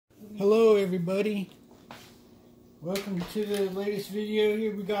everybody, welcome to the latest video.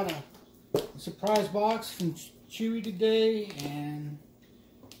 Here we got a surprise box from Chewy today, and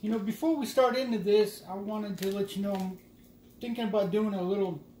you know, before we start into this, I wanted to let you know I'm thinking about doing a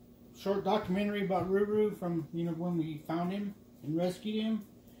little short documentary about BoogerRoux from, you know, when we found him and rescued him.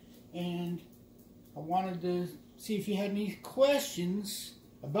 And I wanted to see if you had any questions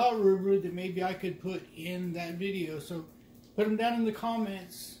about BoogerRoux that maybe I could put in that video. So put them down in the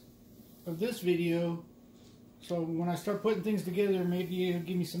comments of this video, so when I start putting things together, maybe you'll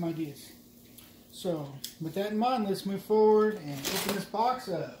give me some ideas. So with that in mind, let's move forward and open this box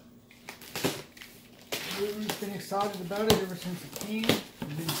up. BoogerRoux's been excited about it ever since it came.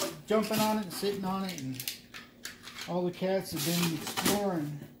 I've been jumping on it and sitting on it, and all the cats have been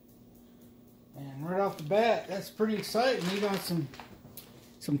exploring. And right off the bat, that's pretty exciting. We got some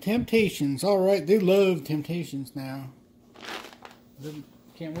Temptations. Alright, they love Temptations now.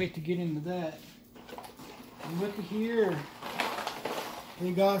 Can't wait to get into that. And look at here. They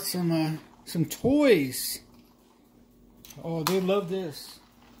got some toys. Oh, they love this.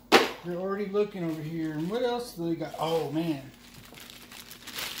 They're already looking over here. And what else do they got? Oh, man.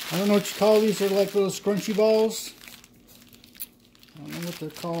 I don't know what you call these. They're like little scrunchy balls. I don't know what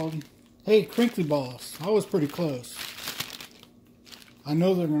they're called. Hey, crinkly balls. I was pretty close. I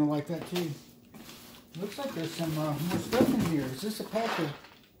know they're going to like that too. Looks like there's some more stuff in here. Is this a pack of...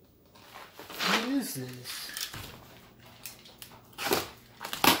 What is this?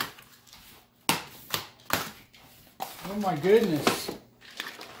 Oh my goodness.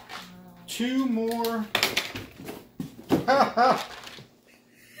 Two more...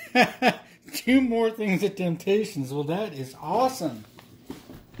 Two more things at Temptations. Well, that is awesome.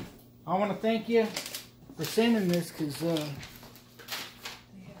 I want to thank you for sending this, because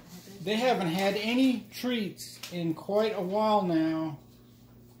they haven't had any treats in quite a while now,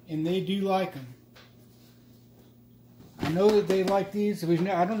 and they do like them. I know that they like these.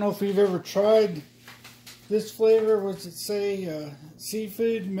 I don't know if we've ever tried this flavor. What's it say?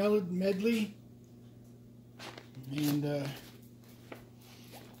 Seafood medley. And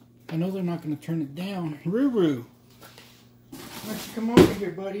I know they're not going to turn it down. BoogerRoux, why don't you come over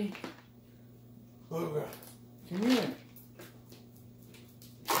here, buddy? Booger, come here.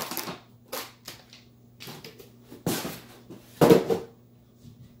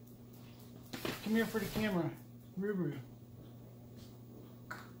 Come here for the camera. BoogerRoux.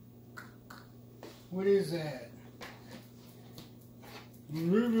 What is that?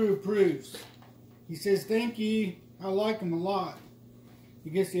 BoogerRoux approves. He says, thank you. I like them a lot. I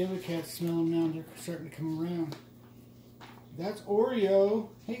guess the other cats smell them now. They're starting to come around. That's Oreo.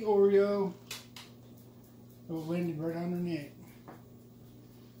 Hey, Oreo. Oh, it landed right on her neck.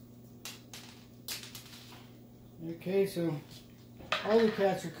 Okay, so all the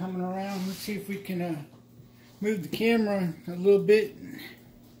cats are coming around. Let's see if we can move the camera a little bit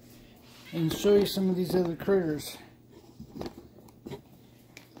and show you some of these other critters.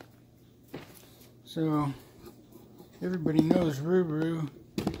 So everybody knows BoogerRoux.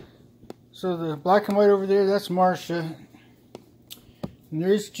 So the black and white over there, that's Marcia. And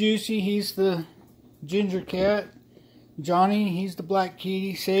there's Juicy, he's the ginger cat. Johnny, he's the black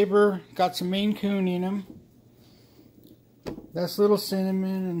kitty. Saber, got some Maine Coon in him. That's little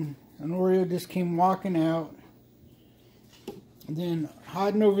Cinnamon, and Oreo just came walking out. And then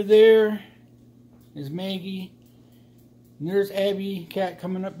hiding over there is Maggie. And there's Abby, cat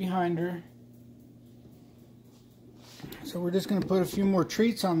coming up behind her. So we're just going to put a few more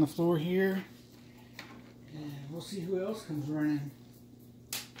treats on the floor here. And we'll see who else comes running.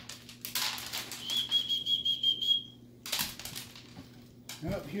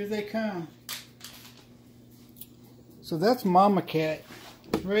 Oh, here they come. So that's Mama Cat.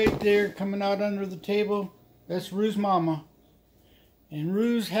 Right there coming out under the table. That's Roux's mama. And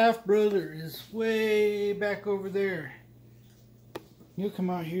Roux's half brother is way back over there. He'll come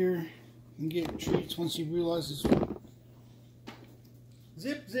out here and get treats once he realizes.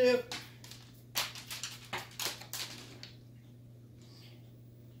 Zip zip.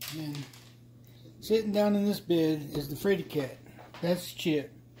 And sitting down in this bed is the Freddy cat. That's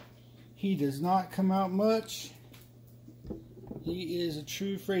Chip. He does not come out much. He is a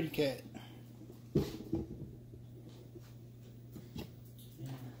true Freddy cat.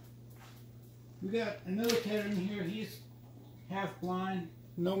 We got another cat in here. He's half blind.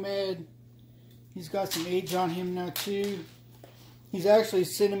 Nomad. He's got some age on him now too. He's actually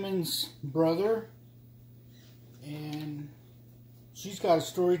Cinnamon's brother. And she's got a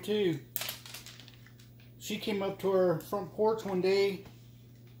story too. She came up to our front porch one day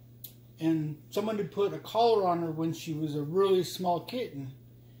and someone had put a collar on her when she was a really small kitten.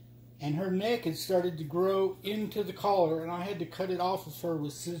 and her neck had started to grow into the collar, and I had to cut it off of her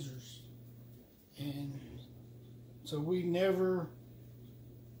with scissors. And so we never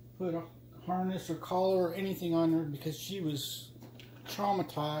put a harness or collar or anything on her because she was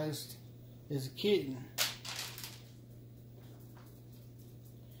traumatized as a kitten.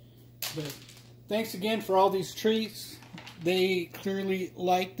 But thanks again for all these treats. They clearly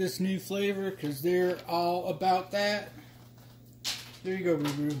like this new flavor because they're all about that. There you go,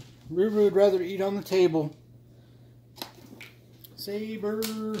 BoogerRoux. BoogerRoux would rather eat on the table. Saber.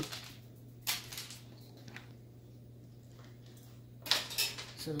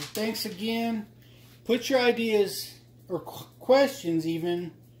 So thanks again. Put your ideas or questions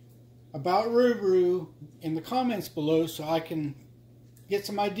even about BoogerRoux in the comments below so I can get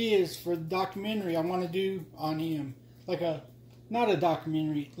some ideas for the documentary I want to do on him. Like not a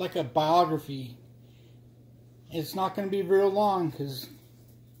documentary, like a biography. It's not going to be real long because,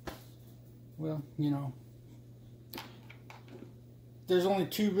 well, you know, there's only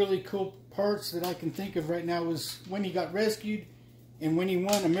two really cool parts that I can think of right now was when he got rescued and when he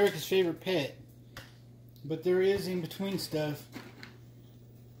won America's Favorite Pet. But there is in between stuff.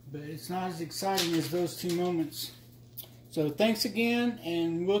 But it's not as exciting as those two moments. So thanks again,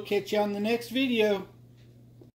 and we'll catch you on the next video.